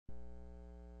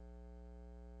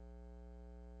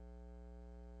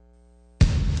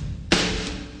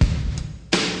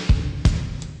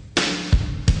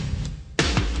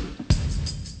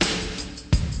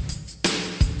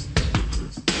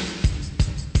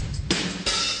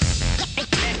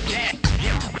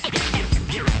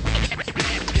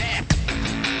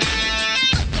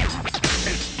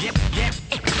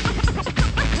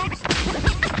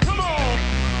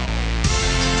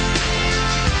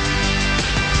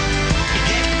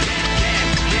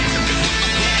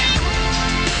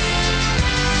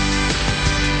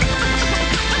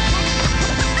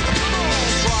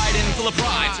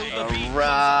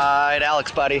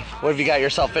next, buddy? What have you got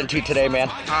yourself into today, man?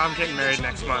 I'm getting married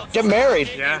next month. Get married?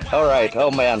 Yeah. All right.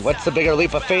 Oh, man. What's the bigger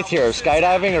leap of faith here?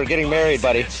 Skydiving or getting married,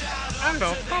 buddy? I don't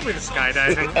know, probably the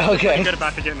skydiving. Okay. I'm good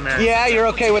about the getting married. Yeah, you're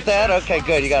okay with that? Okay,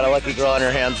 good. You got a lucky girl on your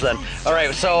hands then. All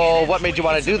right, so what made you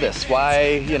want to do this?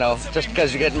 Why, just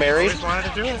because you're getting married? I always wanted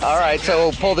to do it. All right,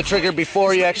 so pull the trigger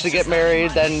before you actually get married,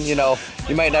 then,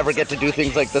 you might never get to do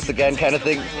things like this again kind of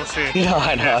thing. We'll see.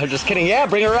 I know. I'm just kidding. Yeah,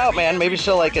 bring her out, man. Maybe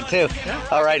she'll like it too. Yeah.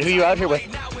 All right, who you out here with?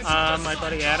 My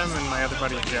buddy Adam and my other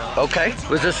buddy Joe. Okay.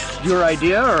 Was this your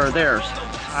idea or theirs?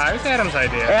 It was Adam's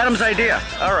idea. Adam's idea.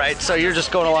 All right, so you're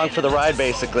just going along for the ride,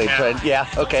 basically. Yeah.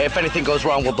 Okay. If anything goes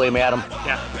wrong, we'll blame Adam.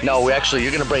 Yeah. No, actually,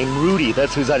 you're going to blame Rudy.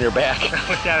 That's who's on your back.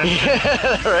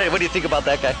 Yeah. All right, what do you think about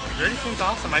that guy? Rudy seems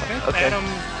awesome. I think Okay. Adam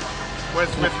was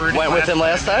with Rudy. Went with him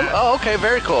last time? Yeah. Oh, okay.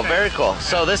 Very cool. Very cool.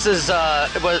 So this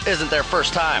isn't their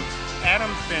first time.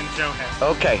 Adam's been, Joe has.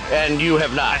 Okay, and you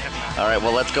have not? I have not. All right,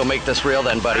 well, let's go make this real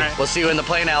then, buddy. All right. We'll see you in the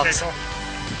plane, Alex. Okay, cool.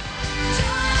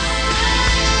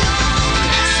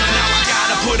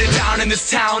 Put it down in this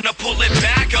town to pull it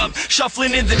back up.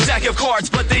 Shuffling in the deck of cards,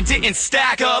 but they didn't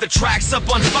stack up. The track's up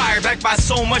on fire, backed by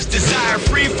so much desire.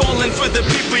 Free falling for the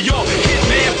people, yo,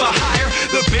 hitman for hire.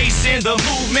 The bass and the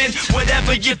movement,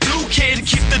 whatever you do, kid,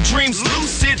 keep the dreams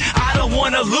lucid. I don't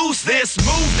wanna lose this,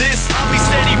 move this. I'll be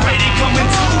steady, ready, coming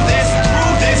through this,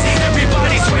 through this.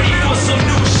 Everybody's ready for some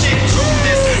new shit. Through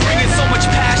this, bringing so much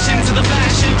passion to the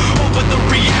fashion. Over the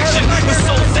reaction, with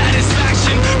soul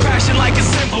satisfaction. Crashing like a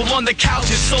cymbal on the couch.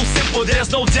 It's so simple, there's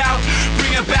no doubt.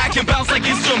 Bring it back and bounce like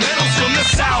instrumentals from the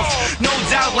south. No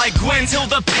doubt, like Gwen till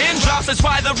the pin drops. Let's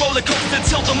ride the roller coaster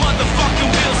till the motherfucking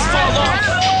wheels fall off.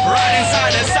 Riding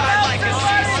side to side like a